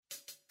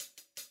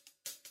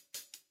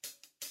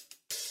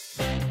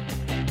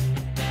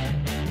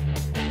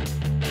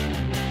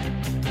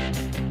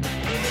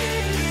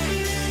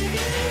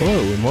Hello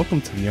and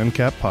welcome to the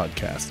Uncapped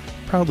Podcast,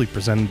 proudly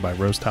presented by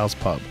Roast House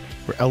Pub,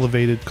 where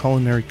elevated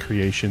culinary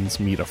creations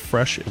meet a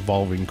fresh,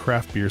 evolving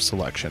craft beer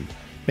selection,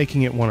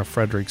 making it one of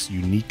Frederick's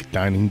unique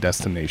dining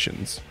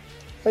destinations.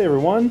 Hey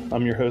everyone,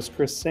 I'm your host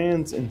Chris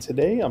Sands, and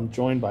today I'm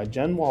joined by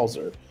Jen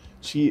Walzer.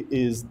 She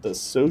is the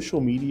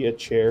social media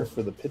chair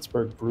for the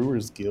Pittsburgh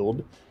Brewers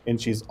Guild,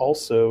 and she's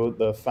also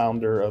the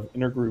founder of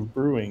Inner Groove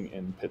Brewing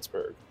in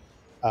Pittsburgh.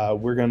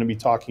 We're going to be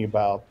talking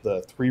about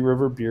the Three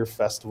River Beer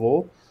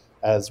Festival,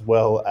 as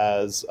well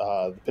as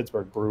the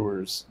Pittsburgh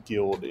Brewers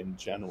Guild in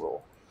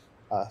general.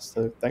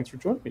 So thanks for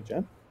joining me,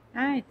 Jen.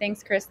 Hi,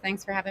 thanks, Chris.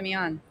 Thanks for having me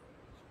on.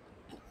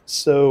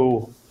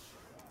 So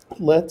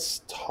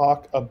let's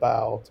talk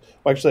about,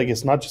 well, actually, I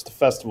guess not just the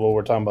festival.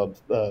 We're talking about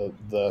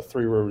the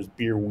Three Rivers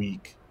Beer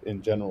Week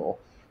in general,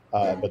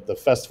 but the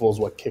festival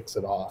is what kicks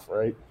it off,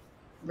 right?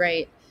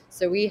 Right.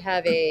 So we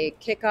have a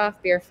kickoff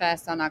beer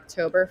fest on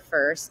October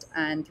 1st,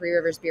 and Three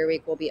Rivers Beer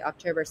Week will be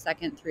October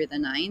 2nd through the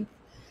 9th.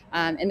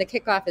 And the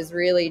kickoff is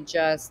really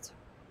just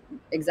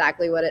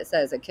exactly what it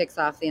says. It kicks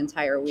off the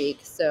entire week.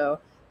 So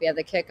we have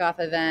the kickoff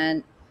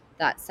event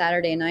that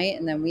Saturday night,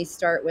 and then we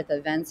start with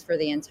events for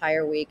the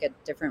entire week at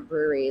different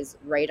breweries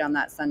right on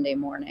that Sunday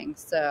morning.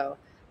 So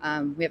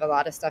we have a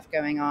lot of stuff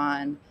going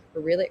on.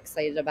 We're really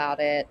excited about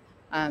it.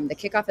 The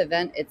kickoff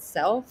event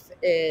itself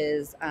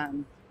is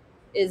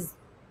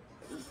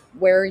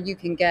where you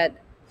can get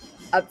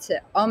up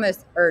to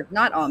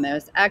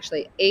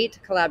actually 8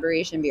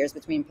 collaboration beers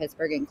between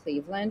Pittsburgh and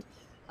Cleveland.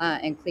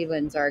 And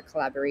Cleveland's our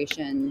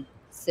collaboration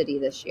city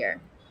this year.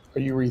 Are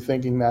you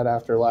rethinking that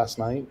after last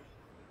night?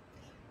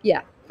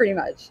 Yeah, pretty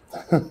much.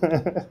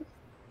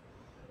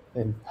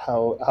 And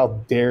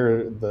how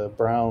dare the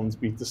Browns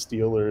beat the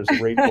Steelers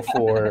right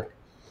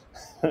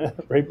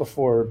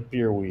before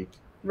Beer Week?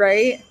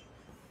 Right?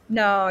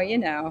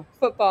 No,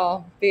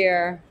 football,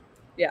 beer.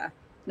 Yeah,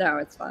 no,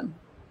 it's fun.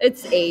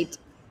 It's 8.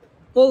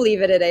 We'll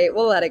leave it at 8.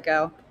 We'll let it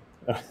go.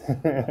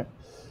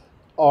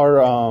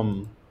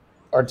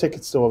 Are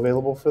tickets still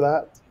available for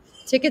that?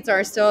 Tickets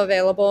are still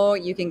available.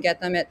 You can get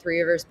them at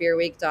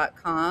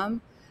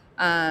threeriversbeerweek.com.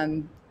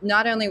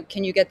 Not only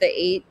can you get the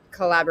 8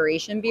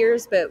 collaboration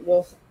beers, but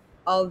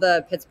all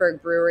the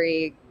Pittsburgh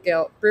Brewers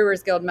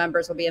Guild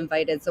members will be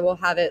invited. So we'll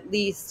have at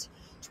least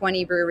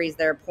 20 breweries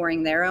there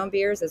pouring their own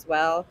beers as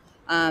well.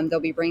 They'll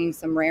be bringing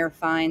some rare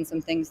finds,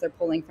 some things they're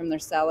pulling from their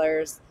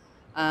cellars,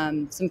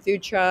 some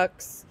food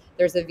trucks.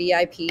 There's a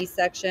VIP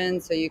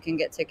section, so you can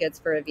get tickets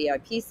for a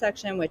VIP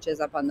section, which is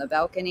up on the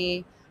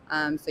balcony.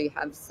 So you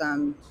have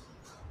some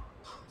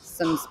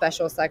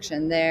special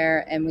section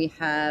there, and we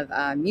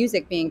have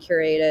music being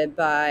curated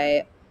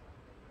by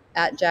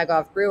at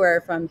Jagoff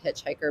Brewer from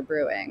Hitchhiker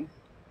Brewing.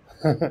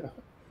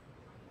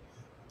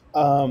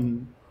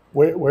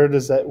 Where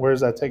is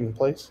that taking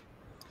place?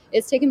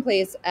 It's taking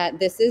place at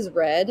This Is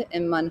Red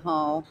in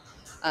Munhall,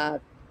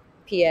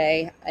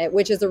 PA,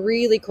 which is a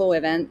really cool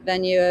event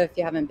venue. If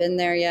you haven't been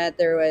there yet,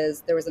 there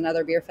was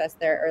another beer fest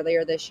there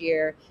earlier this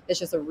year. It's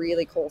just a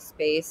really cool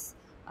space.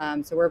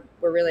 So we're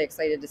really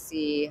excited to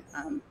see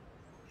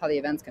how the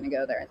event's going to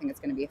go there. I think it's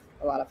going to be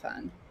a lot of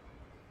fun.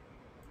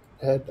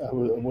 I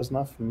was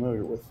not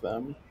familiar with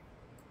them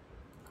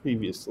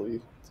previously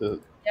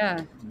than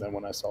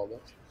when I saw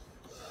this.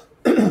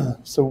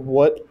 So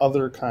what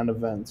other kind of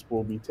events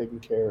will be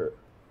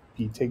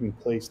taking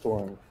place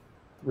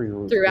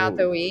throughout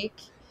the week?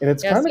 And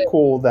it's kind of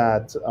cool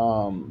that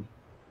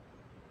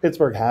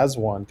Pittsburgh has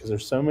one, because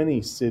there's so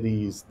many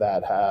cities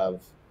that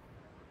have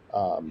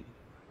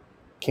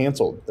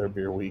canceled their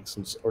beer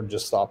weeks or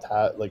just stopped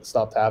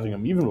having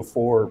them. Even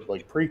before,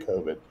 like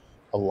pre-COVID,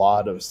 a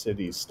lot of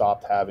cities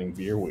stopped having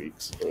beer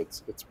weeks. So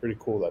it's pretty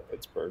cool that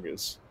Pittsburgh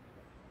is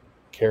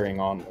carrying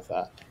on with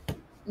that.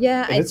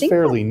 Yeah, and it's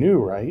fairly new,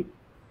 right?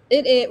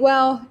 It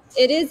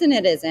is and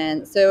it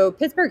isn't. So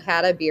Pittsburgh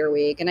had a beer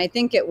week, and I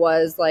think it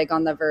was like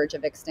on the verge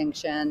of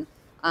extinction.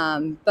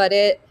 But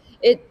it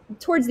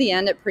towards the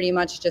end, it pretty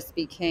much just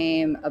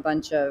became a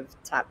bunch of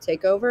tap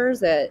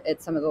takeovers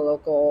at some of the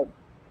local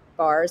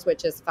bars,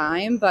 which is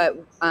fine. But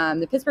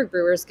the Pittsburgh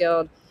Brewers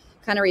Guild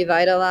kind of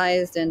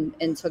revitalized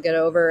and took it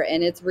over,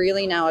 and it's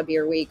really now a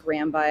beer week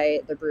ran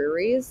by the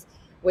breweries,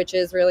 which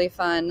is really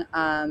fun.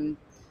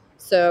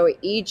 So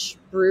each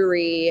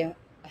brewery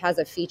has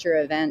a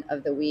feature event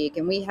of the week,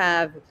 and we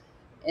have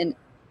in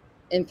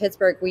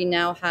Pittsburgh, we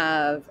now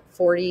have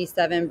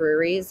 47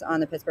 breweries on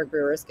the Pittsburgh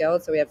Brewers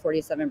Guild. So we have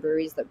 47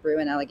 breweries that brew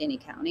in Allegheny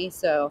County.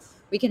 So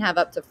we can have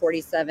up to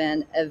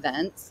 47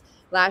 events.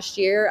 Last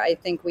year, I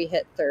think we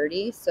hit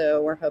 30.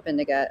 So we're hoping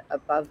to get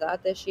above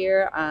that this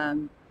year.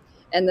 And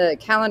the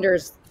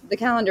calendar's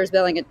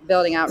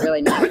building out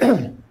really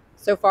nicely.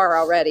 So far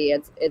already,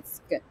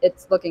 it's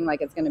looking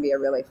like it's going to be a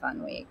really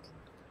fun week.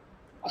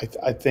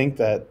 I think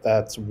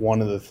that's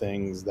one of the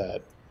things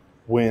that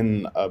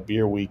when a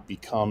beer week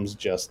becomes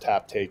just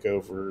tap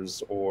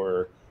takeovers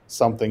or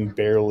something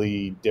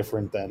barely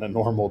different than a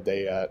normal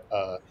day at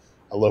a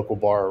local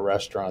bar or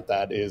restaurant,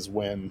 that is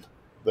when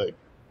the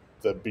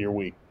beer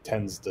week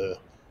tends to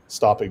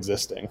stop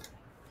existing.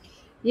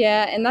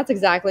 Yeah, and that's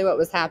exactly what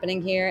was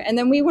happening here. And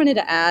then we wanted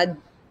to add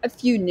a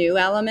few new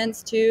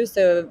elements too.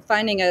 So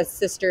finding a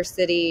sister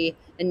city,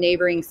 a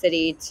neighboring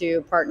city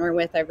to partner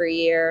with every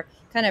year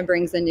kind of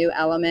brings a new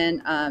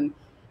element,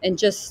 and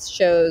just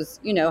shows,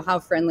 how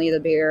friendly the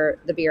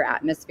beer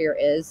atmosphere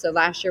is. So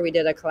last year we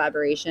did a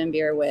collaboration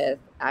beer with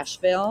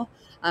Asheville.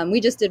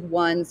 We just did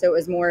one, so it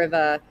was more of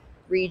a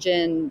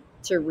region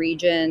to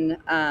region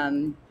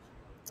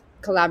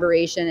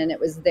collaboration, and it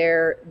was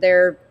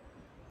their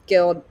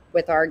guild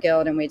with our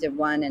guild, and we did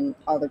one, and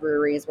all the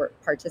breweries were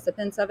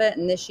participants of it.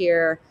 And this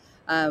year,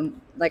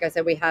 like I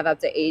said, we have up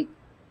to 8.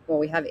 Well,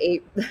 we have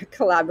 8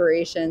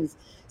 collaborations.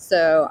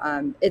 So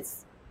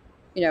it's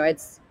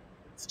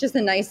just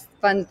a nice,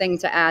 fun thing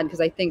to add, because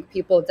I think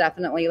people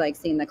definitely like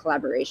seeing the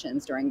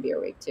collaborations during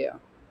Beer Week too.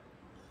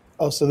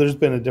 Oh, so there's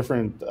been a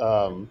different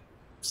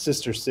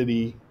sister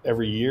city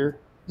every year?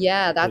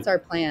 Yeah, that's our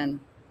plan.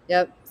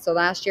 Yep. So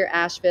last year,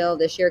 Asheville,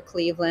 this year,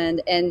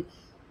 Cleveland. And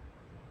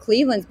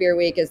Cleveland's Beer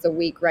Week is the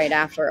week right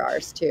after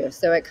ours too.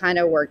 So it kind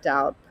of worked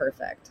out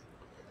perfect.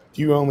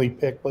 Do you only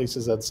pick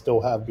places that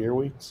still have beer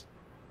weeks?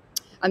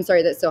 I'm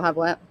sorry, that still have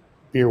what?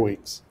 Beer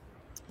weeks.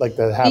 Like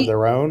that have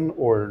their own,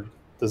 or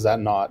does that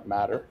not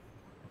matter?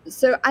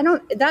 So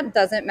that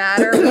doesn't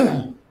matter.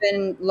 We've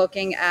been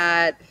looking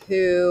at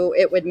who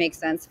it would make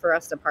sense for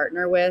us to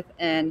partner with,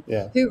 and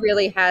who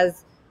really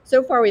has.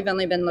 So far, we've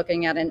only been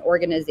looking at an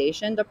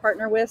organization to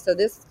partner with. So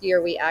this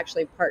year, we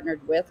actually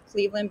partnered with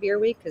Cleveland Beer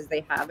Week because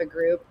they have a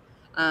group.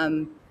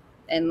 So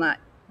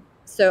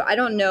I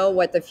don't know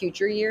what the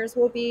future years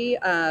will be.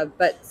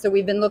 But so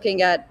we've been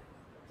looking at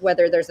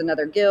whether there's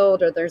another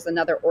guild or there's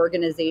another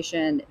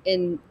organization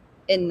in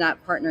that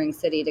partnering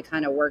city to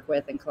kind of work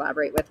with and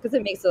collaborate with, because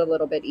it makes it a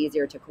little bit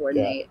easier to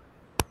coordinate.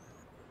 Yeah.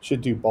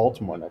 Should do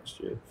Baltimore next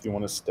year if you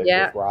want to stick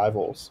with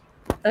rivals.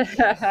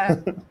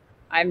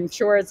 I'm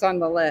sure it's on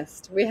the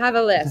list. We have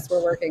a list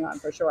we're working on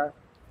for sure.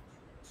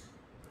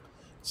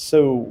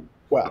 So,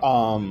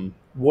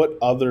 what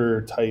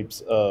other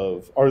types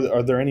of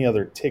are there any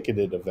other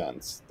ticketed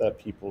events that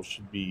people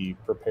should be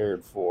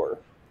prepared for?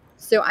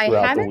 So I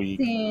haven't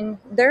seen.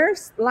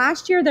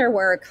 Last year there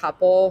were a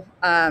couple.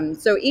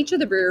 So each of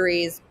the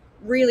breweries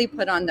really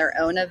put on their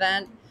own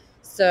event.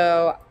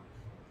 So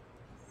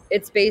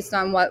it's based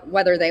on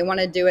whether they want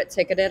to do it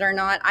ticketed or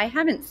not. I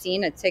haven't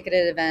seen a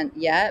ticketed event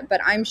yet,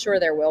 but I'm sure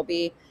there will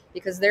be,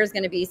 because there's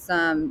going to be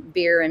some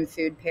beer and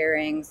food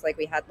pairings like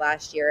we had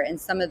last year, and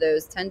some of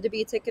those tend to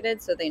be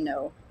ticketed, so they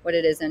know what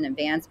it is in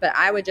advance. But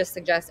I would just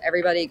suggest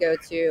everybody go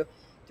to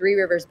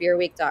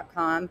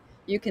threeriversbeerweek.com.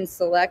 You can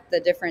select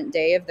the different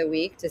day of the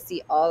week to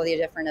see all the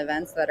different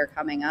events that are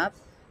coming up,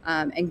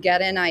 and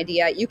get an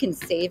idea. You can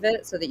save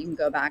it so that you can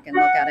go back and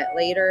look at it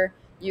later.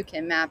 You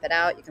can map it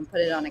out. You can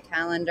put it on a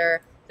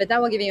calendar. But that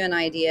will give you an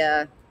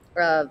idea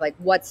of like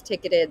what's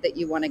ticketed that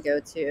you want to go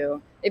to,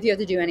 if you have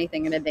to do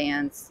anything in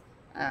advance,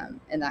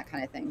 and that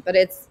kind of thing. But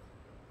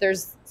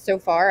there's so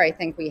far, I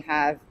think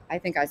I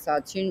saw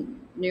 2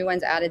 new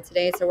ones added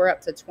today, so we're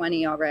up to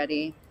 20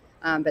 already.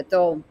 But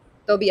there'll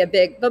be a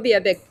big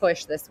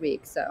push this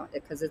week, so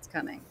because it's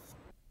coming.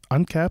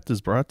 Uncapped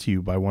is brought to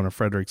you by one of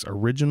Frederick's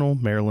original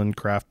Maryland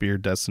craft beer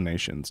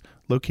destinations,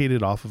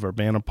 located off of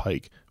Urbana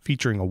Pike,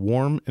 featuring a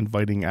warm,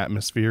 inviting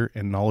atmosphere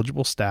and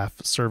knowledgeable staff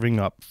serving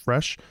up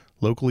fresh,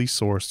 locally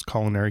sourced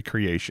culinary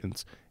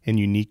creations and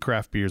unique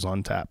craft beers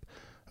on tap.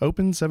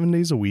 Open 7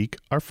 days a week,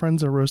 our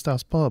friends at Roast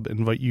House Pub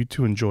invite you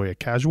to enjoy a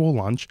casual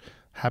lunch,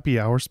 happy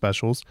hour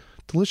specials,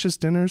 delicious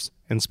dinners,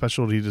 and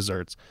specialty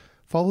desserts.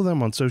 Follow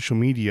them on social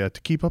media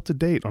to keep up to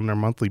date on their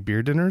monthly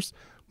beer dinners,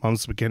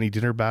 Mom's Spaghetti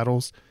dinner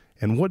battles,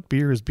 and what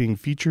beer is being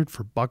featured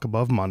for Buck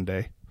Above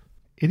Monday.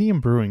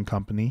 Idiom Brewing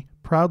Company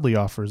proudly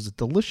offers a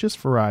delicious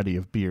variety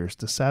of beers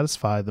to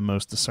satisfy the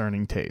most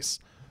discerning tastes.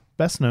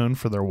 Best known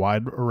for their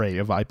wide array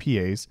of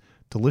IPAs,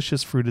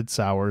 delicious fruited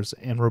sours,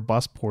 and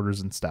robust porters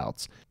and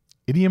stouts,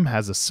 Idiom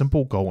has a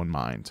simple goal in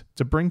mind: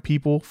 to bring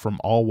people from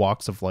all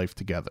walks of life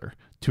together,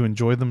 to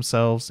enjoy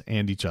themselves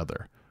and each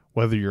other.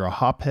 Whether you're a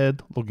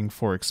hophead looking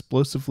for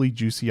explosively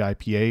juicy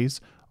IPAs,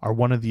 are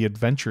one of the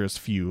adventurous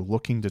few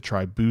looking to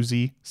try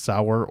boozy,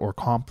 sour, or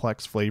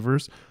complex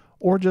flavors,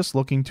 or just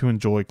looking to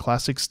enjoy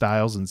classic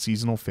styles and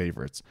seasonal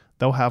favorites,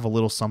 they'll have a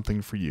little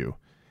something for you.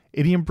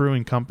 Idiom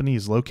Brewing Company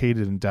is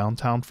located in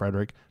downtown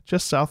Frederick,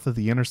 just south of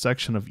the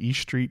intersection of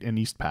East Street and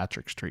East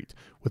Patrick Street,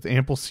 with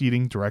ample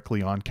seating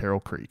directly on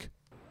Carroll Creek.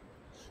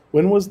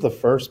 When was the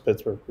first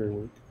Pittsburgh Beer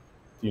Week?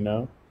 Do you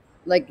know?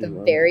 Like the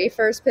very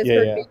first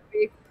Pittsburgh Beer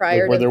Week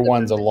prior to... Were there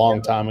ones a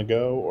long time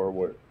ago, or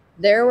were...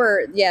 they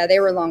were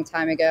a long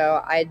time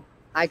ago. I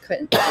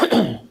couldn't,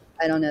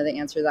 I don't know the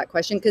answer to that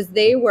question, because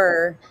they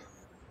were,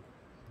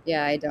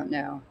 I don't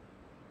know.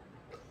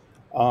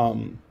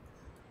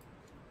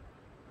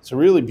 So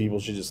really people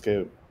should just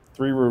go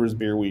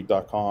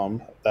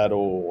threeriversbeerweek.com.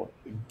 That'll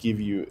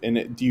give you,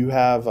 and do you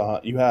have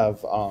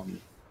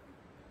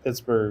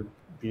Pittsburgh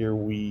Beer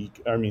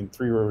Week,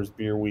 Three Rivers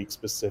Beer Week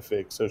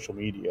specific social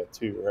media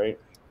too, right?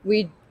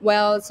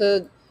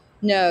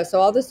 No, so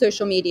all the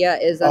social media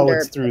is under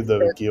it's through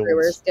the Guild.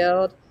 Brewers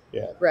Guild.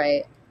 Yeah.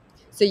 Right.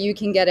 So you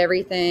can get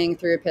everything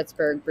through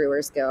Pittsburgh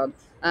Brewers Guild.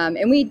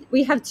 And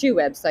we have two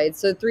websites.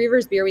 So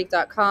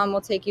threeriversbeerweek.com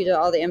will take you to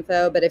all the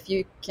info. But if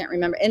you can't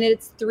remember, and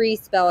it's three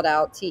spelled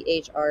out,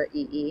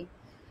 THREE.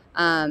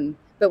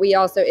 But we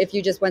also, if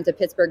you just went to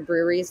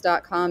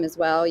pittsburghbreweries.com as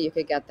well, you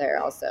could get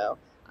there also.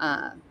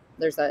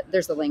 There's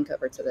a link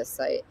over to this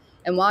site.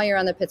 And while you're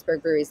on the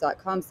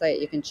pittsburghbreweries.com site,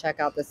 you can check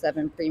out the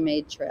 7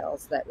 pre-made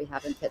trails that we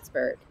have in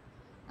Pittsburgh,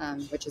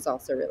 which is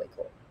also really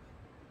cool.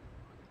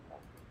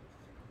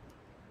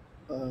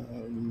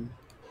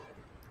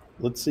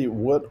 Let's see,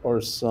 what are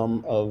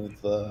some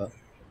of the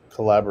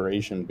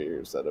collaboration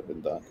beers that have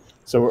been done?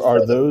 So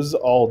are those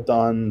all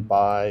done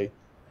by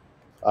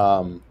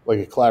like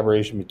a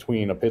collaboration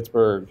between a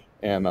Pittsburgh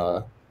and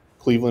a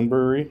Cleveland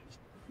brewery?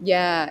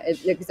 Yeah,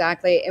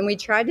 exactly. And we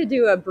tried to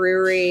do a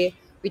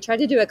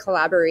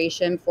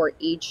collaboration for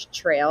each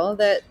trail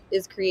that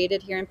is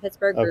created here in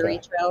Pittsburgh, Brewery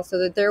Trail, so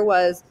that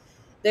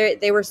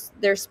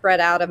they're spread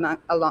out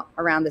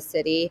around the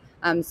city.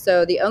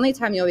 So the only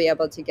time you'll be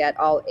able to get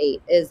all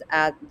 8 is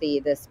at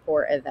this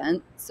Pour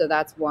event. So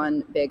that's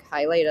one big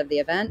highlight of the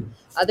event.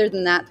 Other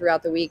than that,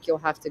 throughout the week, you'll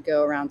have to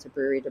go around to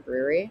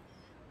brewery.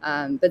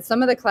 But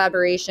some of the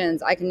collaborations,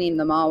 I can name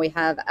them all. We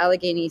have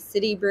Allegheny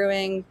City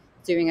Brewing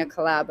doing a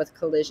collab with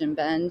Collision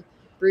Bend,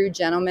 Brew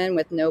Gentleman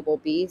with Noble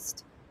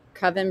Beast,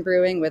 Coven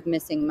Brewing with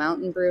Missing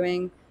Mountain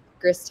Brewing,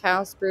 Grist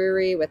House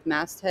Brewery with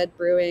Masthead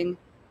Brewing,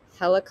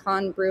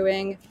 Helicon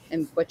Brewing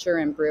and Butcher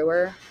and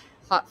Brewer,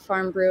 Hot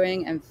Farm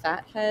Brewing and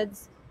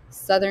Fatheads,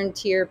 Southern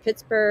Tier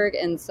Pittsburgh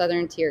and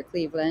Southern Tier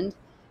Cleveland,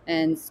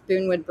 and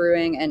Spoonwood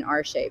Brewing and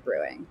Arche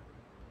Brewing.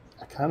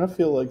 I kind of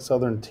feel like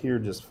Southern Tier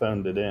just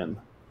phoned it in.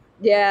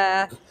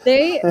 Yeah,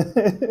 they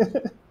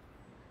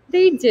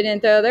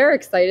didn't, though. They're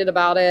excited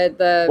about it.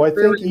 I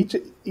think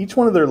each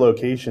one of their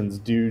locations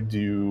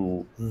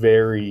do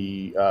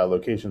very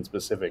location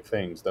specific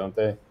things, don't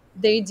they?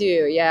 They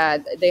do, yeah.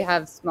 They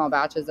have small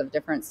batches of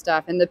different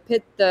stuff. And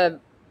the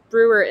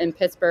brewer in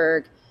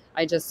Pittsburgh,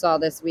 I just saw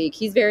this week,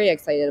 he's very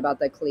excited about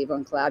the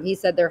Cleveland collab. He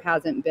said there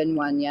hasn't been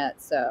one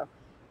yet, so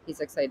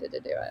he's excited to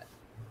do it.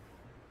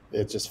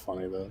 It's just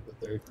funny though that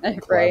they're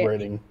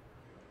collaborating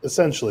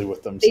essentially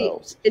with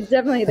themselves. It's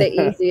definitely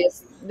the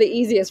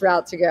easiest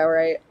route to go,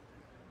 right?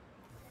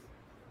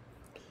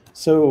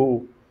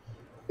 So,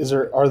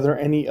 are there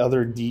any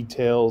other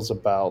details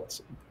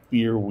about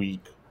Beer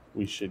Week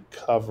we should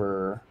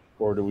cover,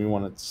 or do we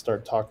want to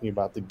start talking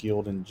about the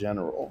guild in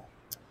general?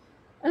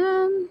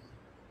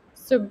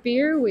 So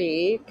Beer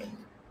Week,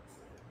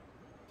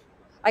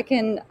 I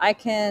can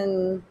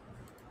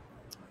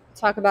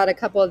talk about a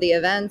couple of the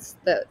events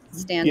that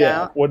stand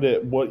out.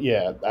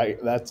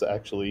 That's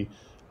actually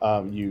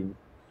you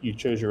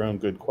chose your own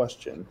good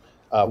question.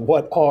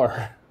 What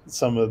are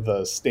some of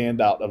the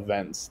standout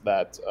events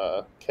that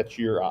catch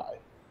your eye?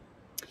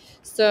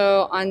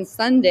 So on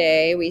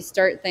Sunday, we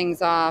start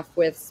things off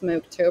with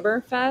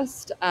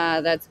Smoketoberfest.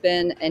 That's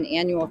been an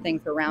annual thing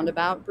for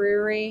Roundabout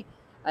Brewery.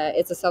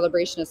 It's a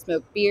celebration of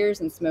smoked beers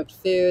and smoked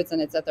foods,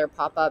 and it's at their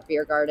pop-up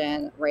beer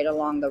garden right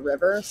along the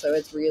river. So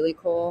it's really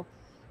cool.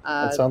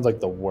 That sounds like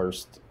the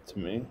worst to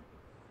me.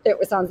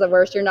 It sounds the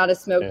worst. You're not a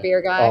smoked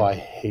beer guy? Oh, I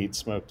hate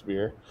smoked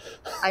beer.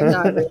 I'm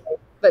not really,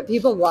 but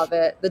people love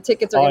it. The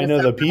tickets are. I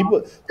know the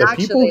people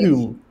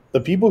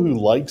who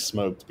like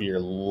smoked beer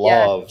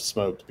love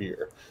smoked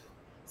beer.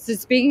 So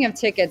speaking of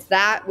tickets,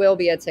 that will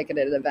be a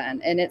ticketed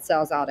event, and it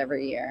sells out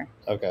every year.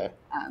 Okay.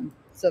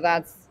 So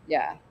that's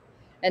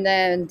and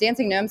then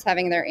Dancing Gnome's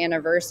having their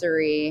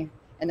anniversary,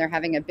 and they're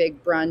having a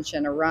big brunch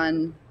and a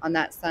run on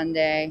that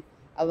Sunday.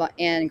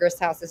 And Grist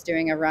House is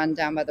doing a run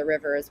down by the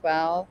river as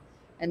well.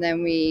 And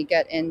then we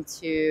get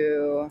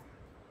into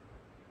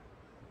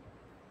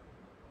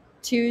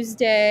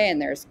Tuesday, and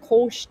there's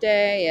Kolsch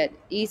Day at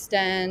East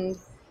End.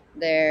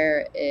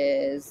 There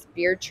is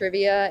beer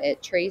trivia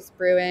at Trace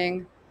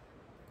Brewing.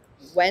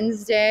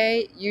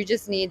 Wednesday, you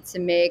just need to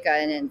make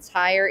an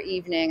entire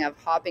evening of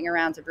hopping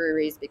around to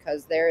breweries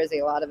because there is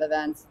a lot of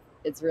events.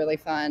 It's really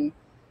fun.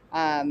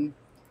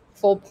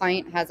 Full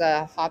Pint has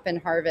a Hop and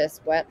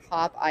Harvest Wet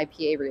Hop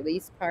IPA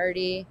release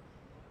party.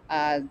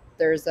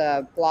 There's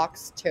a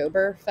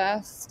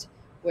Blockstoberfest,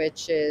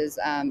 which is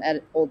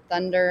at Old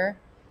Thunder.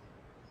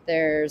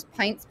 There's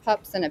Pints,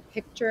 Pups, and a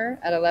Picture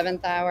at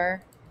 11th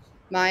hour.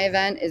 My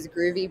event is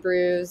Groovy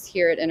Brews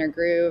here at Inner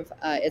Groove.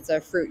 It's a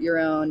fruit your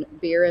own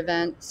beer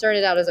event.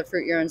 Started out as a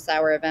fruit your own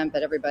sour event,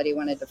 but everybody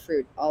wanted to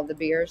fruit all the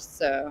beers.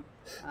 So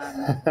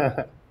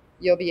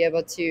you'll be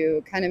able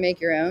to kind of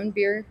make your own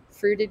beer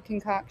fruited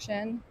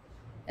concoction.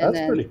 And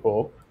that's pretty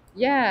cool.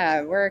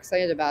 Yeah, we're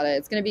excited about it.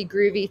 It's going to be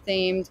groovy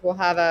themed. We'll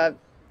have a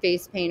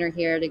face painter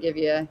here to give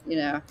you,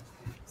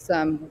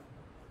 some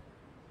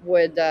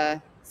wood,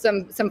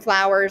 some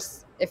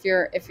flowers if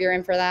you're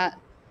in for that.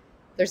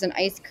 There's an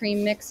ice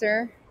cream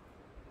mixer.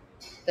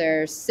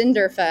 There's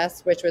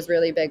Cinderfest, which was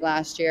really big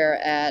last year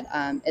at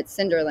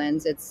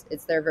Cinderlands.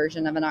 It's their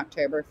version of an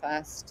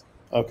Oktoberfest.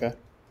 Okay.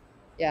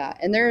 Yeah,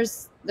 and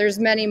there's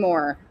many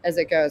more as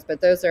it goes,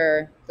 but those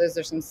are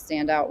some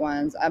standout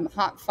ones.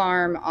 Hot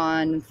Farm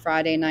on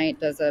Friday night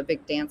does a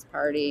big dance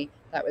party.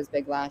 That was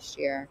big last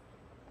year.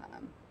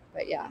 Um,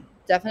 but yeah,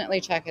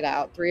 definitely check it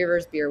out.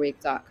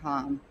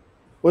 ThreeRiversBeerWeek.com.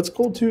 What's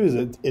cool too is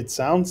it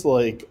sounds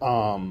like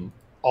all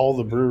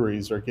the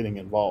breweries are getting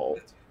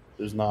involved.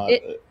 There's not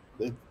It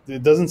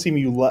it doesn't seem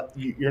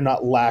you're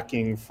not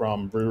lacking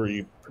from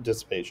brewery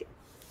participation.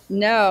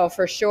 No,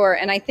 for sure.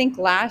 And I think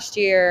last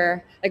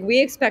year, like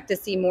we expect to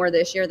see more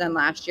this year than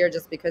last year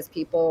just because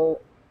people,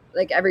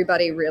 like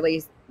everybody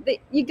really,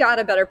 you got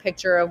a better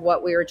picture of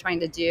what we were trying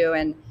to do.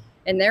 And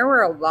there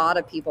were a lot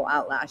of people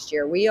out last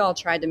year. We all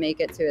tried to make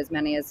it to as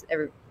many as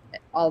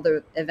all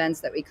the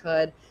events that we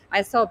could.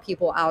 I saw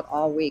people out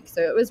all week.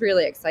 So it was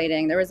really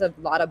exciting. There was a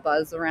lot of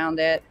buzz around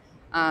it.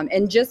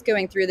 And just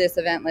going through this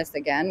event list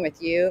again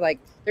with you, like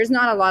there's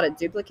not a lot of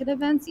duplicate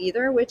events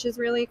either, which is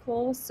really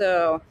cool.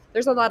 So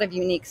there's a lot of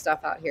unique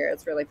stuff out here.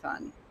 It's really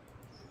fun.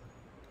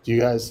 Do you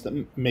guys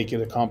make it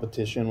a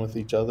competition with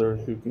each other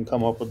who can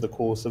come up with the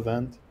coolest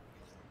event?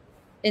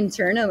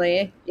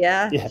 Internally,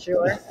 yeah, Yeah.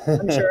 sure.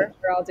 I'm sure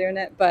we're all doing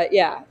it. But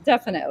yeah,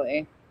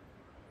 definitely.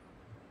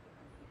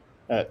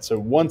 So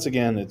once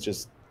again, it's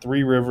just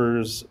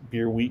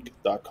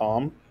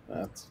threeriversbeerweek.com.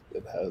 It's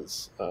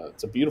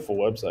a beautiful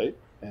website,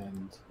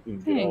 and you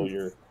can get all Thanks.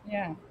 your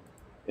Yeah.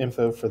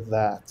 info for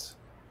that.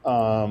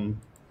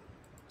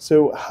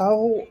 So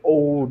how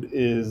old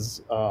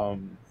is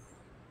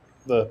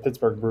the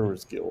Pittsburgh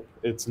Brewers Guild?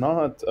 It's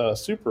not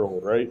super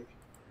old, right?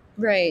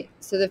 Right.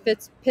 So the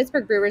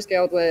Pittsburgh Brewers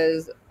Guild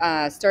was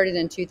started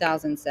in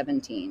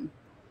 2017.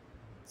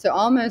 So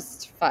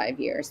almost 5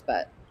 years,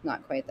 but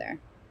not quite there.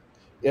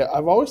 Yeah,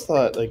 I've always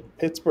thought like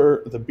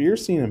Pittsburgh, the beer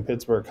scene in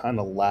Pittsburgh kind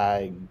of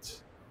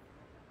lagged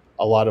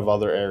a lot of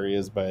other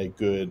areas by a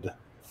good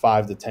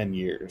 5 to 10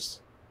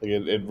 years.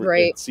 Like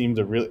Right. it seemed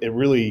to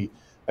really,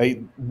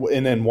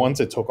 and then once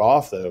it took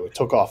off though, it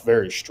took off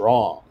very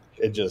strong.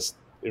 It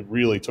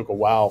really took a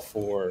while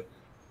for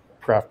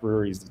craft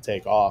breweries to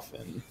take off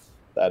in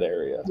that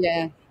area.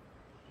 Yeah.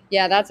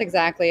 Yeah, that's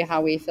exactly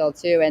how we feel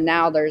too. And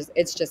now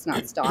it's just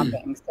not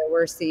stopping. So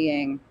we're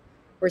seeing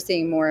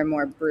more and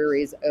more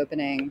breweries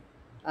opening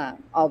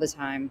all the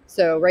time.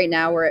 So right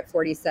now we're at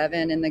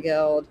 47 in the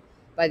guild.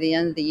 By the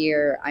end of the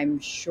year, I'm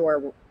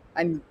sure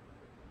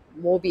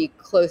we'll be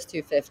close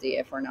to 50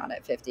 if we're not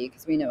at 50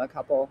 because we know a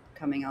couple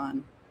coming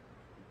on.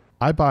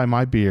 I buy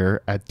my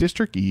beer at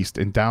District East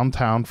in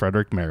downtown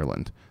Frederick,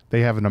 Maryland.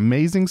 They have an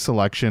amazing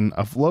selection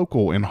of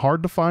local and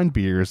hard to find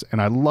beers, and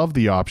I love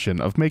the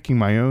option of making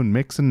my own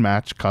mix and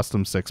match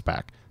custom six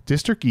pack.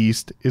 District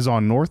East is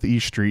on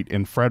Northeast Street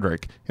in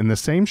Frederick in the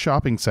same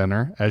shopping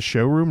center as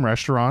Showroom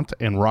Restaurant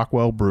and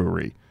Rockwell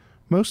Brewery.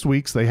 Most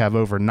weeks they have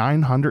over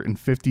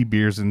 950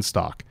 beers in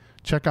stock.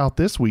 Check out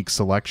this week's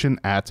selection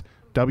at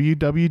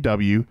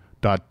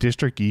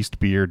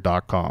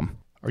www.districteastbeer.com.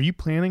 Are you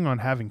planning on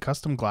having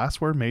custom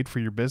glassware made for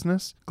your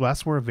business?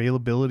 Glassware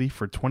availability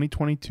for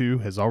 2022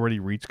 has already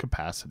reached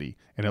capacity,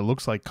 and it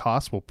looks like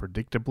costs will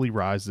predictably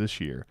rise this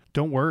year.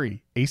 Don't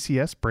worry,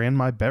 ACS Brand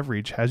My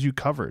Beverage has you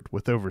covered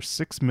with over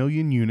 6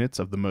 million units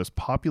of the most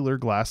popular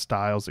glass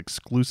styles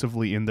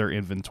exclusively in their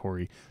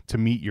inventory to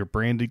meet your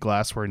branded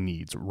glassware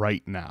needs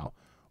right now.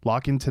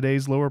 Lock in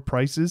today's lower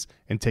prices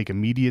and take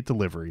immediate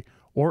delivery,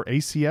 or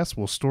ACS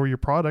will store your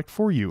product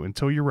for you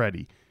until you're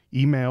ready.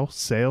 Email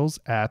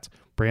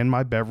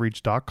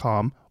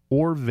sales@brandmybeverage.com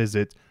or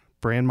visit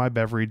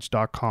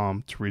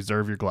brandmybeverage.com to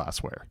reserve your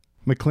glassware.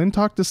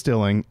 McClintock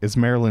Distilling is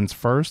Maryland's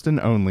first and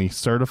only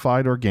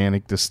certified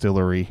organic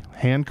distillery,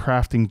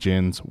 handcrafting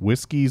gins,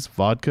 whiskeys,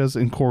 vodkas,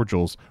 and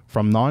cordials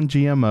from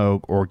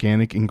non-GMO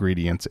organic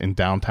ingredients in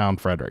downtown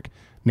Frederick.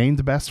 Named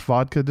the best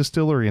vodka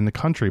distillery in the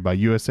country by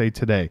USA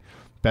Today,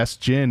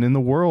 best gin in the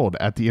world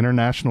at the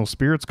International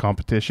Spirits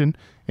Competition,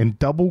 and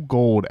double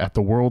gold at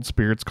the World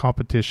Spirits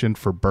Competition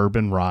for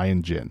bourbon, rye,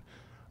 and gin.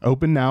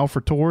 Open now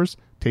for tours,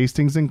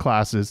 tastings, and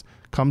classes.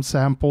 Come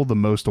sample the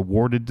most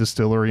awarded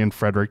distillery in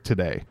Frederick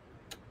today.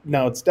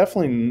 Now, it's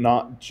definitely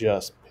not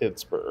just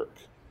Pittsburgh.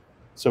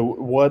 So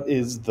what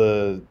is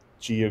the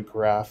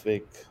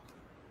geographic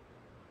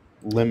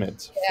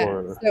limit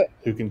for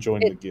who can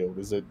join the guild?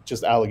 Is it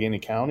just Allegheny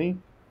County?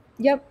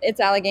 Yep, it's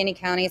Allegheny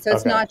County, so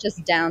it's not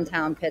just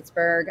downtown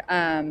Pittsburgh.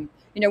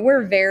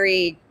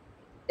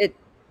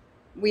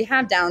 We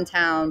have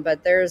downtown,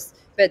 but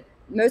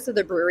most of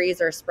the breweries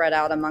are spread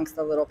out amongst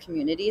the little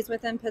communities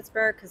within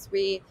Pittsburgh because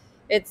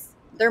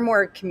they're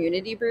more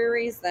community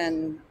breweries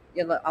than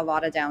a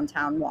lot of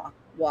downtown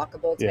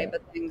walkable type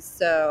of things.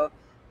 So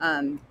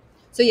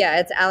yeah,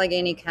 it's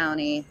Allegheny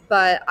County,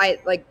 but I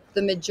like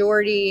the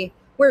majority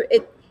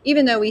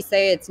even though we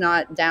say it's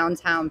not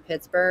downtown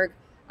Pittsburgh,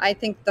 I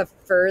think the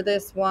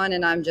furthest one,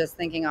 and I'm just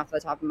thinking off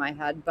the top of my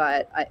head,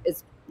 but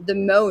it's the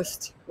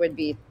most would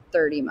be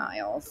 30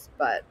 miles,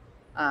 but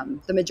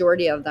the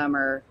majority of them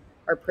are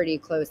pretty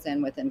close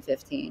in within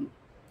 15.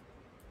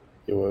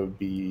 It would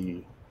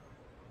be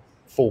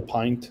Full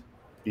Pint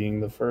being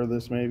the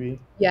furthest, maybe?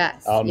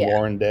 Yes. Out in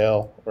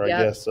Warrendale, or I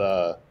guess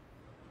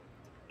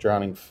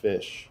Drowning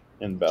Fish.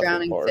 in Bethel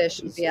Drowning Park.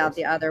 Fish would be out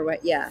the other way.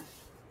 Yeah,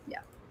 yeah.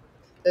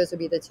 Those would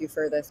be the two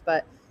furthest,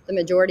 but the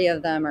majority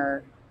of them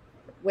are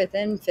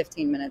within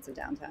 15 minutes of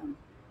downtown.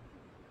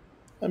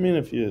 I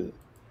mean,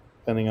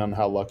 depending on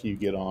how lucky you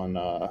get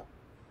on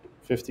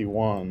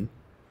 51,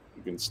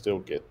 you can still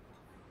get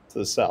to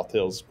the South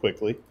Hills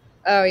quickly.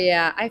 Oh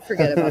yeah, I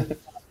forget about the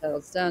South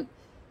Hills. Don't.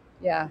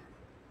 Yeah,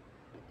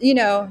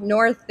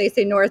 north. They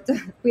say north.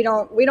 We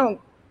don't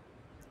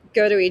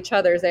go to each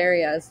other's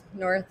areas.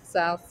 North,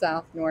 south,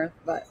 south, north.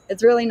 But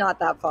it's really not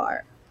that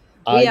far.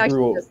 I We actually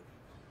grew just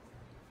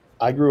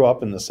I grew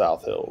up in the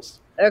South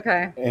Hills,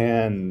 okay.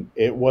 and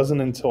it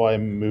wasn't until I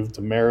moved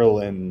to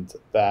Maryland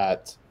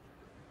that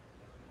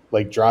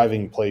like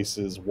driving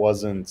places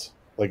wasn't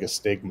like a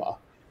stigma.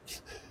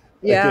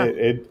 Like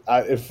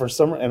Yeah. for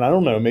some, and I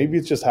don't know, maybe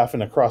it's just having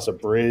to cross a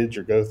bridge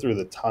or go through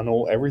the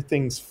tunnel.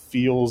 Everything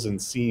feels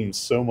and seems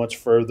so much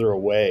further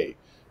away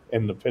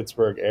in the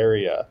Pittsburgh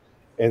area.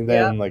 And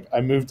Yeah. then like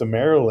I moved to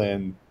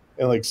Maryland,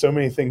 and like so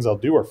many things I'll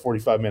do are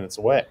 45 minutes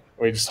away.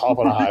 Where you just hop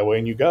on a highway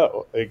and you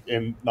go, like,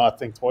 and not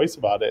think twice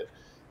about it.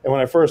 And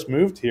when I first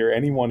moved here,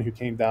 anyone who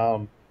came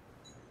down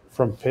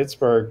from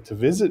Pittsburgh to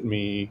visit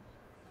me,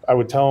 I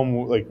would tell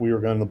them like we were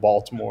going to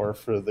Baltimore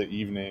for the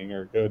evening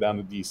or go down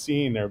to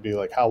DC, and they'd be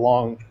like, "How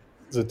long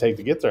does it take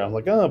to get there?" I'm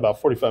like, "Oh, about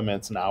 45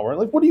 minutes an hour."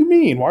 Like, what do you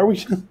mean? Why are we?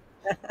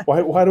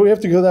 Why do we have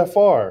to go that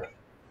far?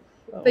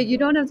 But you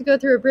don't have to go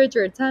through a bridge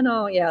or a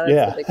tunnel. Yeah,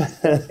 that's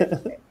the Yeah.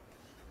 big.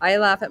 I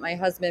laugh at my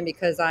husband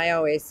because I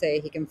always say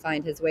he can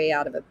find his way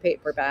out of a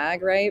paper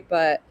bag, right?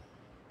 But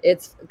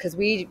it's because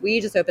we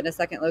just opened a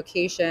second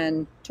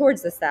location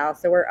towards the south,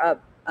 so we're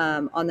up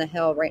on the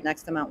hill right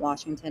next to Mount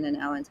Washington in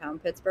Allentown,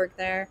 Pittsburgh.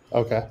 There,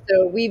 Okay.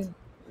 so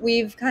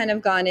we've kind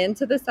of gone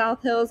into the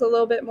South Hills a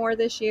little bit more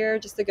this year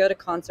just to go to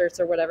concerts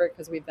or whatever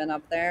because we've been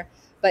up there.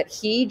 But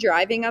he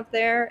driving up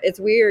there,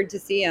 it's weird to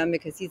see him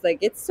because he's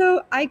like,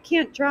 I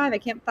can't drive, I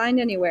can't find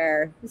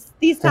anywhere.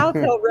 These South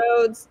Hill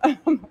roads.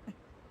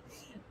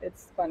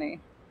 It's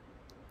funny.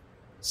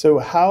 So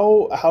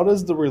how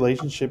does the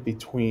relationship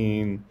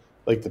between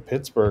like the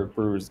Pittsburgh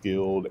Brewers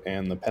Guild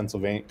and the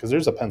Pennsylvania, because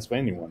there's a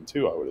Pennsylvania one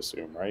too, I would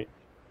assume, right?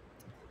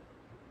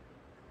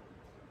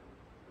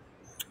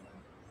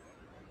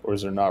 Or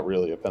is there not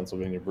really a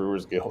Pennsylvania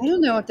Brewers I Guild?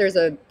 don't know if there's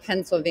a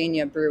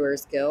Pennsylvania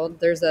Brewers Guild.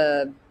 There's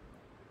a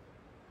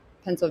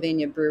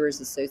Pennsylvania Brewers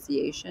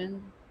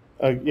Association.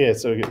 Yeah.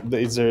 So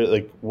is there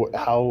like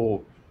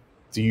how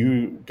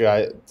do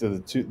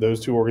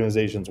those two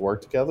organizations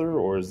work together,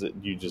 or is it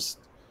you just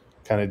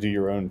kind of do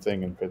your own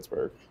thing in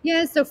Pittsburgh?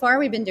 Yeah, so far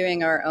we've been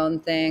doing our own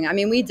thing. I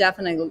mean, we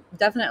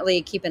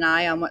definitely keep an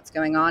eye on what's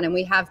going on, and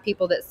we have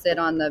people that sit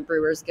on the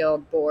Brewers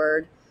Guild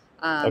board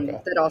Okay.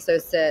 that also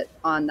sit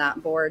on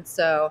that board.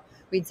 So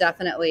we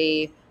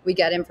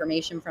get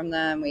information from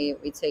them. We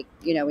take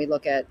we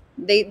look at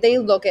they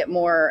look at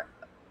more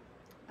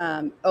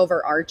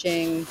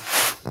overarching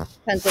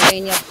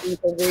Pennsylvania things.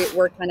 So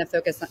we're kind of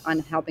focused on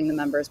helping the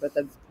members with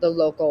the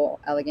local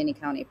Allegheny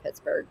County,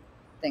 Pittsburgh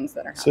things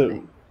that are So,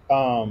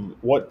 happening.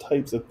 what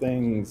types of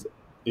things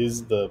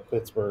is the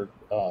Pittsburgh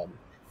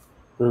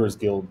Brewers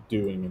Guild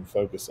doing and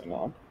focusing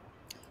on?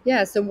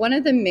 Yeah, so one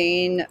of the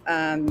main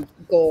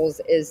goals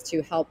is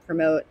to help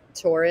promote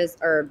tourists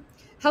or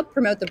help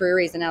promote the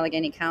breweries in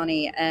Allegheny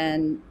County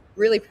and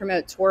really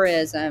promote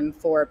tourism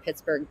for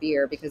Pittsburgh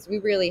beer because we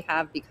really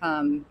have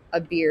become a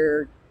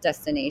beer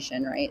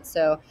destination, right?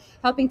 So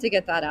helping to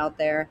get that out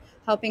there,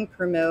 helping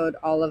promote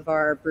all of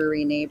our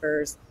brewery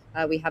neighbors.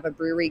 We have a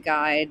brewery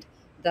guide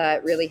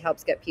that really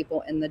helps get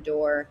people in the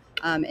door.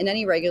 And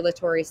any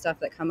regulatory stuff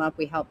that come up,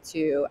 we help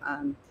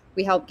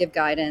give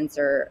guidance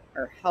or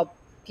help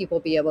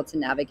people be able to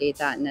navigate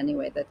that in any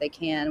way that they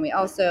can. We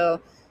also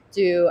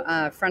do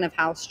front of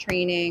house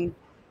training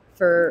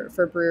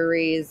for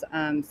breweries,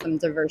 some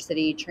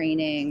diversity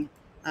training,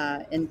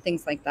 and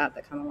things like that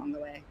come along the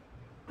way.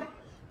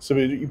 So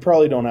you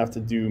probably don't have to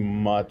do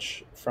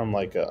much from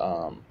like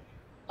a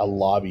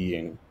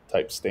lobbying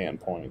type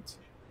standpoint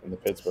in the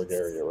Pittsburgh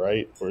area,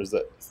 right? Or is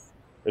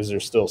there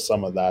still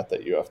some of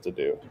that you have to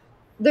do?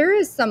 There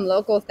is some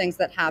local things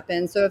that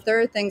happen. So if there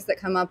are things that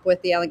come up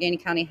with the Allegheny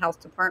County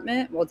Health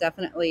Department, we'll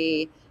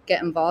definitely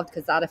get involved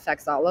because that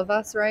affects all of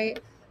us, right?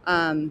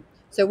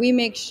 So we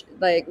make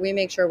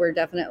sure we're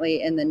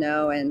definitely in the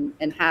know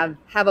and have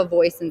a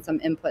voice and some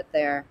input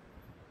there.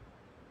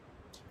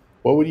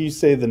 What would you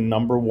say the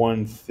number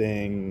one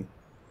thing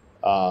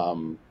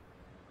um,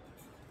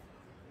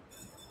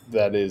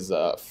 that is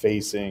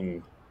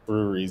facing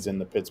breweries in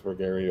the Pittsburgh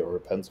area or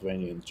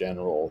Pennsylvania in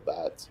general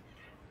that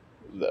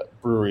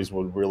breweries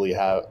would really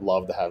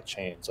love to have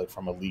changed, like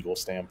from a legal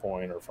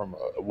standpoint or from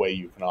a way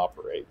you can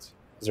operate?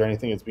 Is there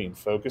anything that's being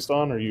focused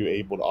on, or are you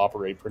able to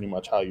operate pretty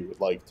much how you would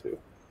like to?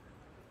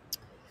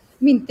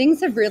 I mean, things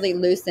have really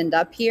loosened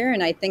up here,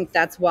 and I think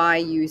that's why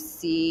you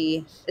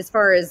see, as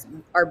far as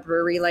our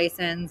brewery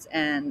license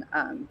and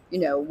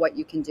what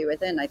you can do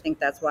with it. And I think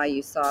that's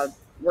why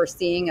we're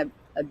seeing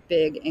a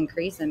big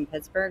increase in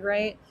Pittsburgh,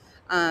 right?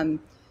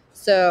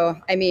 So,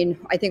 I mean,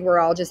 I think we're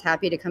all just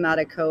happy to come out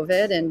of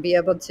COVID and be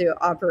able to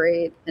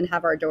operate and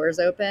have our doors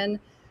open.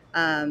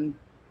 Um,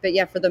 but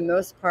yeah, for the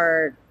most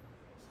part,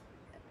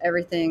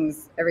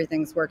 everything's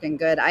working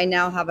good. I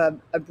now have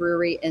a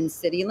brewery in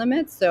city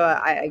limits, so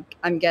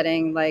I'm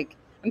getting like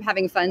I'm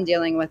having fun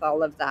dealing with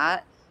all of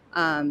that.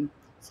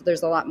 So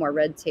there's a lot more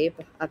red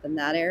tape up in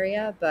that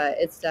area, but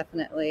it's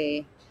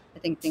definitely I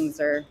think things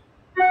are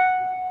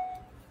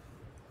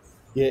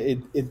Yeah,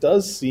 it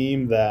does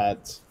seem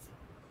that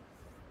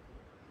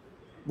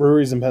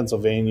breweries in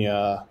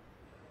Pennsylvania,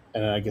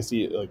 and I guess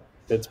like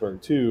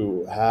Pittsburgh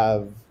too,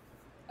 have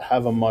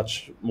a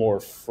much more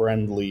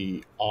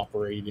friendly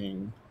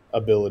operating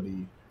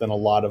ability than a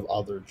lot of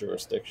other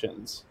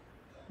jurisdictions.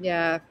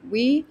 yeah,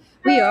 we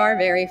are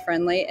very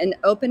friendly. And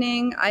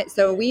opening,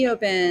 so we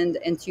opened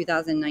in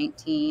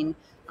 2019.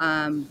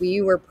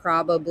 We were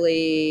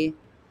probably,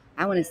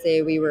 I want to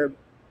say we were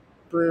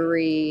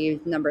brewery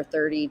number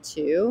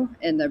 32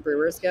 in the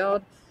Brewers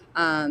Guild.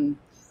 Um,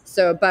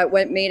 but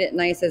what made it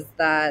nice is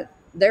that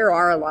there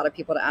are a lot of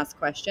people to ask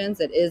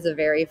questions. It is a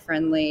very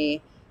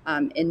friendly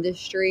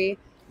industry.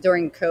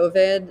 During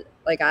COVID,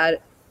 I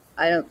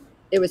don't.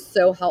 It was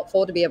so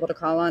helpful to be able to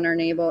call on our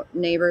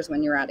neighbors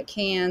when you're out of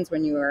cans,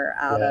 when you were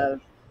out Yeah.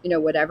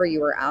 of, whatever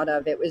you were out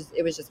of. It was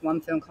just one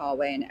phone call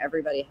away, and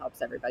everybody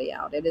helps everybody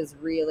out. It is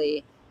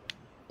really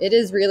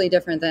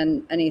different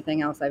than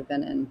anything else I've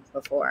been in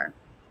before.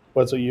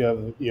 But so you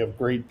have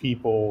great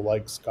people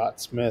like Scott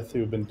Smith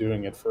who've been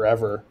doing it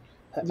forever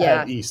at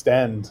Yeah, East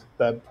End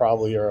that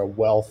probably are a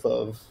wealth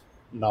of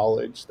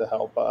knowledge to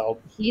help out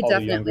he all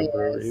the younger definitely is.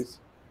 breweries.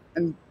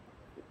 Um,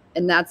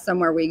 and that's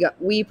somewhere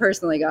we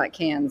personally got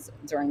cans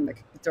during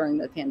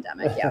the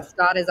pandemic. Yeah,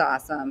 Scott is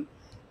awesome.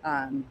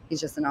 He's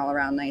just an all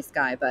around nice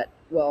guy, but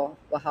we'll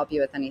help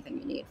you with anything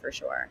you need for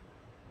sure.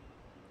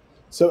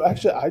 So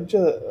actually, I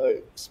just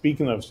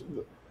speaking of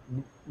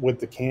with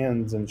the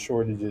cans and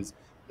shortages,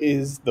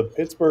 is the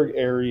Pittsburgh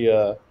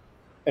area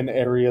an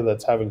area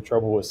that's having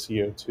trouble with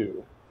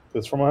CO2?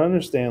 Because from what I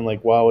understand,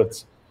 like while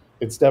it's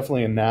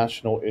definitely a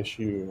national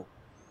issue,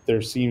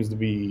 there seems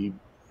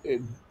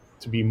it,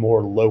 to be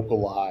more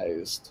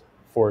localized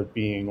for it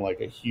being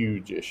like a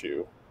huge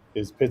issue.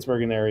 Is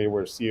Pittsburgh an area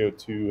where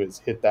CO2 has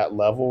hit that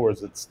level, or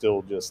is it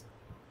still just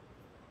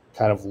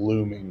kind of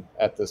looming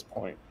at this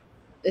point?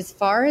 As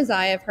far as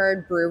I have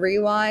heard, brewery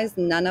wise,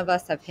 none of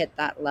us have hit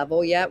that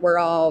level yet. We're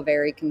all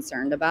very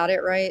concerned about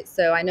it, right?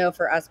 So I know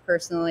for us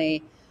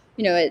personally,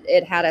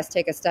 it had us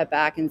take a step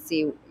back and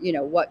see,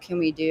 what can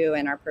we do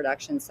in our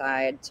production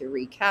side to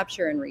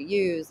recapture and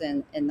reuse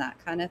and that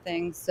kind of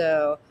thing.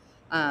 So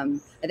I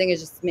think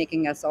it's just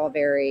making us all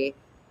very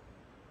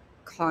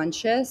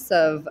conscious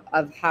of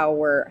how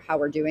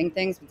we're doing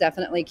things.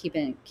 Definitely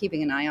keeping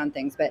an eye on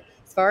things. But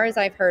as far as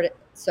I've heard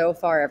so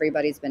far,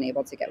 everybody's been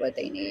able to get what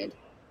they need.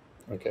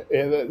 Okay,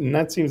 and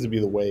that seems to be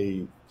the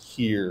way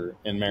here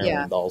in Yeah.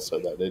 Maryland also,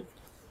 that it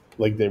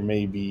like there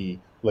may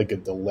be like a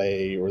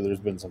delay or there's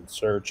been some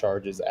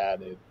surcharges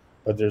added,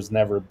 but there's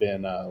never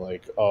been a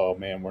like, oh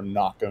man, we're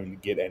not going to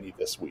get any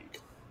this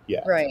week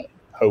yet. Right.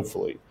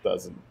 Hopefully, it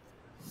doesn't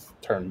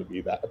turn to be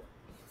that.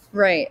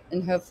 Right.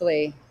 And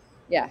hopefully,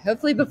 yeah,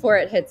 hopefully before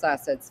it hits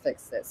us, it's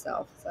fixed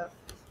itself.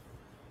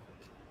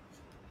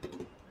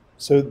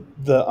 So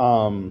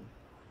the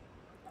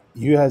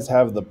you guys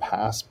have the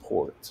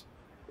passport.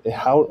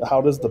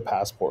 How does the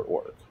passport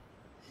work?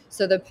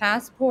 So the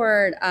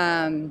passport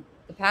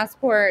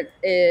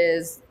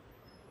is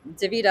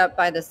divvied up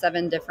by the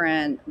 7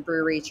 different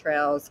brewery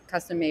trails,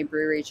 custom made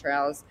brewery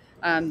trails.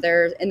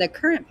 There's in the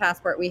current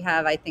passport we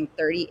have, I think,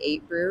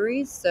 38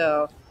 breweries.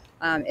 So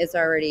it's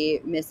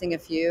already missing a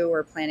few.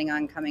 We're planning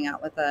on coming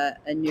out with a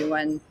new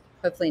one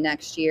hopefully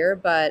next year.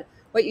 But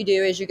what you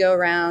do is you go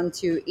around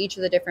to each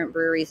of the different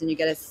breweries and you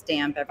get a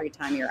stamp every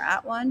time you're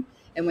at one.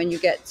 And when you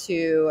get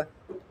to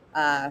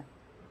uh,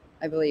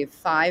 I believe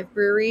 5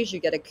 breweries, you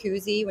get a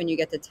koozie. When you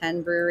get to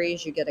 10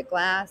 breweries, you get a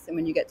glass. And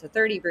when you get to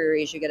 30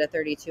 breweries, you get a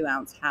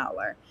 32-ounce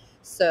howler.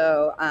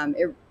 So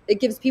it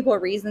gives people a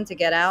reason to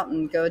get out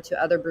and go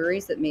to other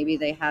breweries that maybe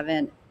they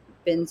haven't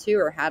been to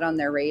or had on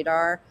their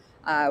radar.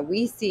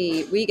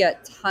 We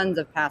get tons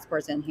of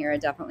passports in here.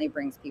 It definitely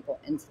brings people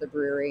into the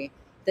brewery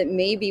that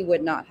maybe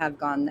would not have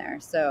gone there.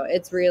 So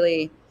it's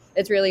really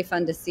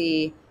fun to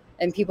see,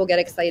 and people get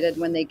excited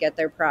when they get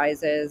their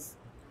prizes.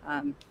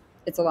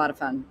 It's a lot of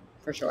fun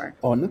for sure.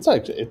 Oh, and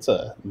it's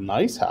a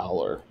nice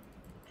howler.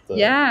 The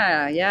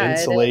Yeah, yeah.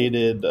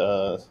 insulated.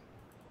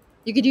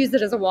 You could use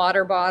it as a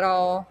water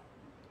bottle.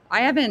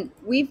 I haven't.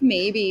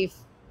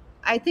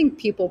 I think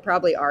people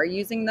probably are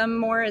using them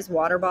more as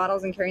water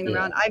bottles and carrying them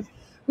Yeah. around.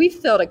 We've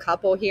filled a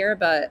couple here,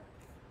 but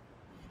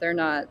they're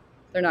not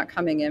they're not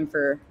coming in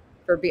for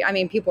beer. I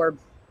mean, people are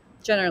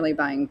generally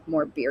buying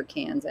more beer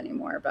cans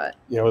anymore, but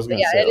Yeah, I was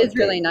gonna yeah, say it is like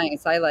really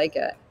nice. I like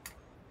it.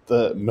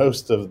 the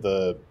most of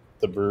the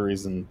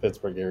breweries in the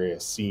Pittsburgh area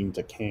seem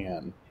to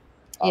can,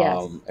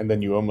 Yes. and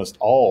then you almost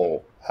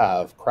all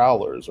have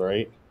growlers,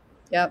 right?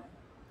 Yep.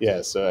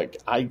 Yeah, so like,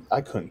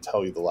 I couldn't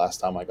tell you the last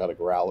time I got a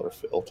growler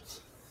filled.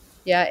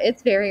 Yeah,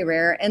 it's very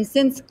rare. And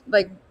since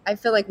I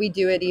feel like we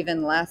do it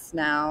even less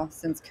now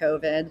since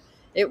COVID.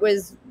 It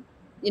was,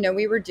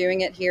 we were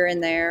doing it here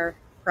and there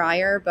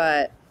prior,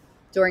 but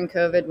during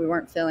COVID, we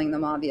weren't filling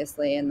them,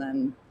 obviously, and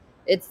then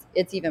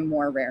it's even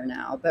more rare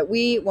now. But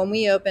when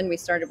we opened, we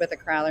started with a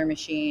crowler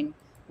machine.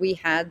 We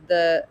had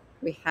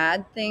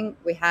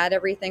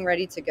everything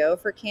ready to go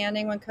for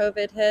canning when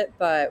COVID hit,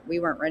 but we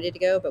weren't ready to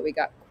go. But we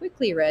got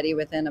quickly ready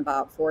within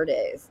about 4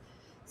 days.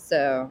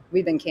 So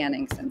we've been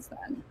canning since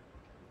then.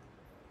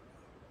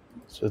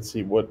 So let's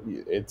see,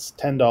 it's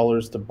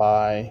 $10 to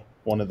buy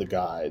one of the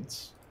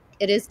guides.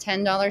 It is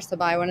 $10 to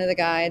buy one of the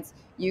guides.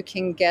 You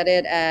can get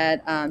it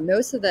at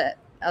most of the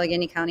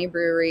Allegheny County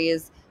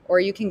breweries, or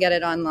you can get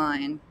it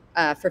online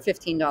for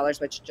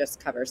 $15, which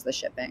just covers the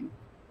shipping.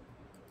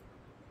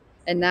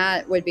 And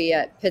that would be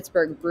at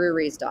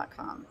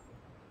pittsburghbreweries.com.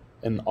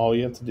 And all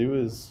you have to do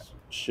is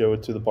show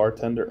it to the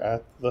bartender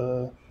at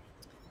the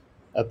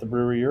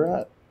brewery you're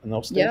at, and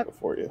they'll stamp it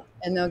for you.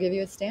 And they'll give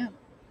you a stamp.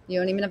 You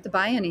don't even have to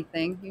buy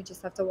anything. You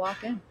just have to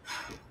walk in.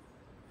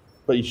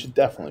 But you should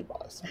definitely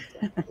buy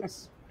something,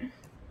 because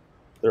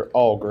they're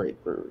all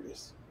great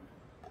breweries.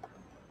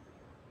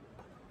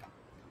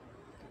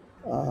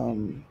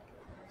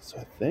 So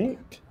I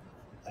think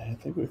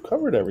we've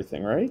covered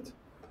everything, right?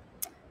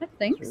 I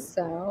think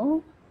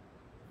so.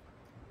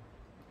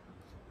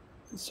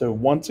 So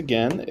once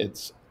again,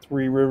 it's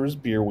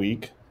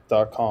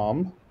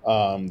threeriversbeerweek.com.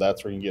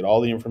 That's where you can get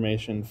all the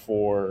information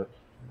for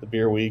the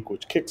beer week,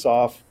 which kicks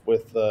off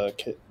with the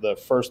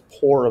first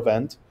pour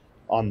event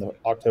on the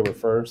October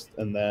 1st,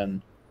 and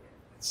then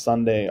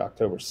Sunday,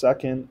 October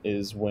 2nd,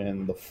 is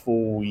when the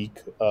full week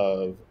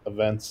of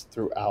events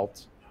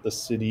throughout the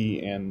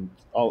city and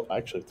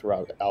actually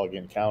throughout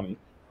Allegheny County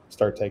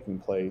start taking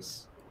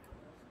place.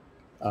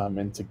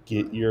 And to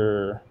get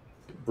your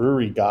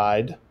brewery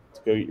guide,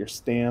 to go get your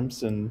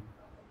stamps and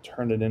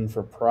turn it in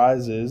for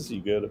prizes,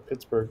 you go to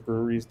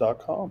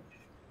pittsburghbreweries.com.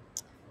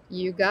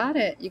 You got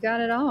it. You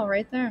got it all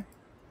right there.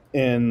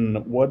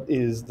 And what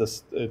is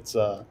this? It's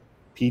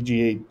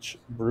PGH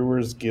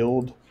Brewers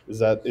Guild.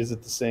 Is it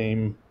the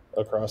same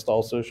across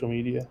all social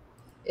media?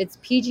 It's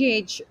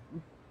PGH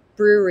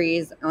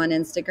Breweries on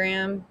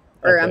Instagram,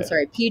 or okay. I'm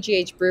sorry,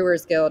 PGH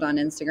Brewers Guild on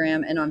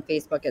Instagram, and on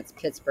Facebook it's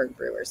Pittsburgh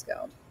Brewers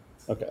Guild.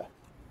 Okay.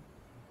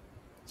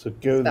 So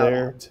go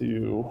there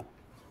to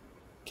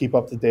keep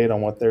up to date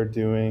on what they're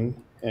doing,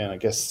 and I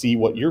guess see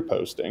what you're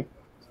posting.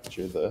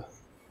 During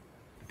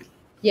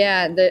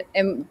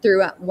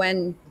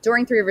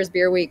Three Rivers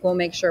Beer Week, we'll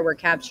make sure we're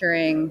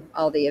capturing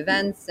all the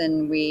events,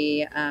 and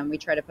we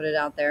try to put it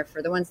out there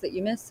for the ones that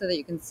you missed, so that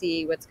you can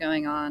see what's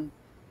going on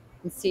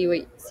and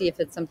see if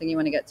it's something you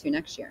want to get to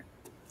next year.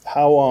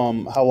 How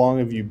long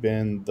have you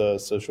been the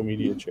social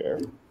media chair?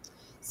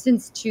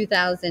 Since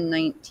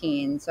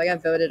 2019. So I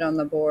got voted on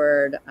the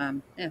board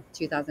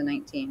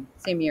 2019,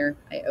 same year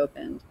I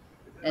opened,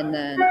 and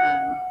then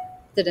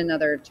did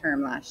another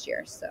term last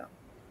year. So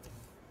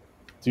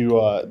do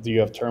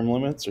you have term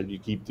limits, or do you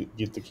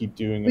get to keep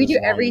doing it? We do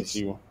every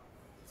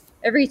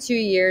 2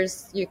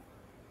 years. You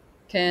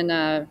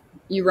can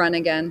you run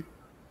again.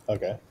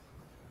 Okay.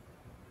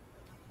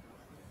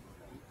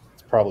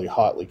 It's probably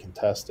hotly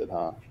contested,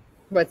 huh?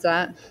 What's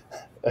that?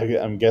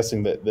 I'm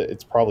guessing that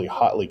it's probably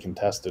hotly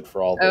contested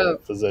for all the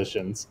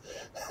positions.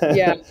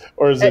 Yeah.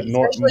 Or is it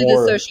especially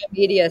more the social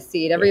media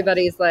seat?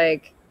 Everybody's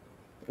like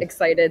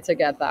excited to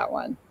get that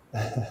one.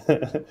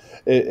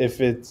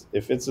 If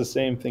it's the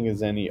same thing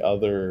as any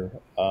other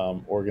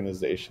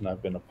organization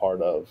I've been a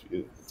part of,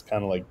 it's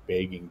kind of like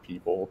begging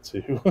people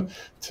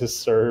to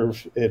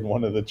serve in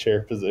one of the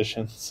chair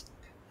positions.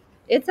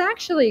 It's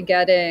actually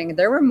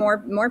there were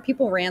more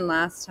people ran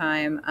last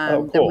time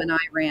cool. than when I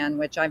ran,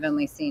 which I've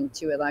only seen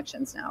 2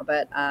 elections now.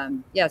 But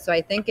so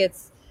I think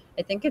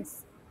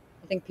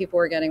people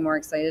are getting more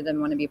excited and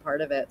want to be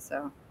part of it.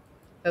 So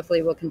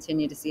hopefully we'll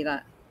continue to see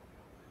that.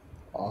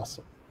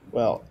 Awesome.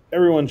 Well,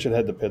 everyone should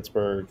head to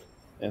Pittsburgh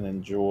and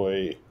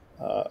enjoy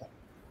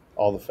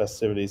all the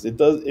festivities.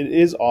 It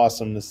is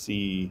awesome to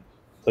see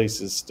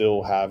places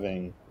still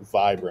having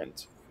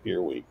vibrant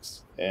beer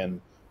weeks,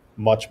 and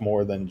much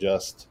more than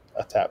just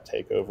a tap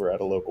takeover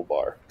at a local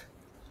bar,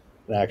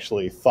 and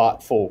actually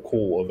thoughtful,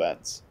 cool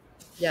events.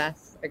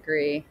 Yes,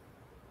 agree.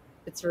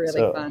 It's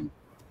really fun.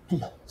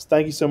 So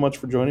thank you so much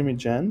for joining me,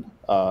 Jen.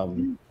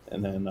 And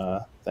then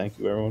thank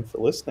you everyone for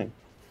listening.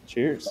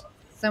 Cheers.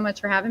 So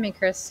much for having me,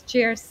 Chris.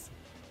 Cheers.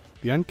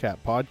 The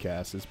Uncapped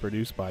Podcast is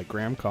produced by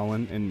Graham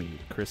Cullen and me,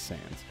 Chris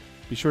Sands.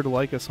 Be sure to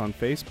like us on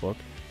Facebook,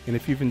 and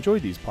if you've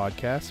enjoyed these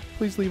podcasts,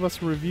 please leave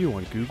us a review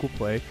on Google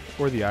Play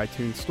or the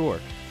iTunes Store.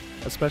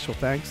 A special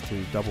thanks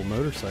to Double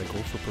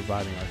Motorcycle for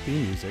providing our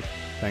theme music.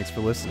 Thanks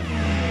for listening.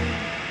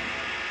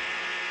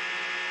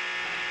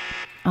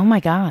 Oh my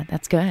God,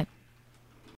 that's good.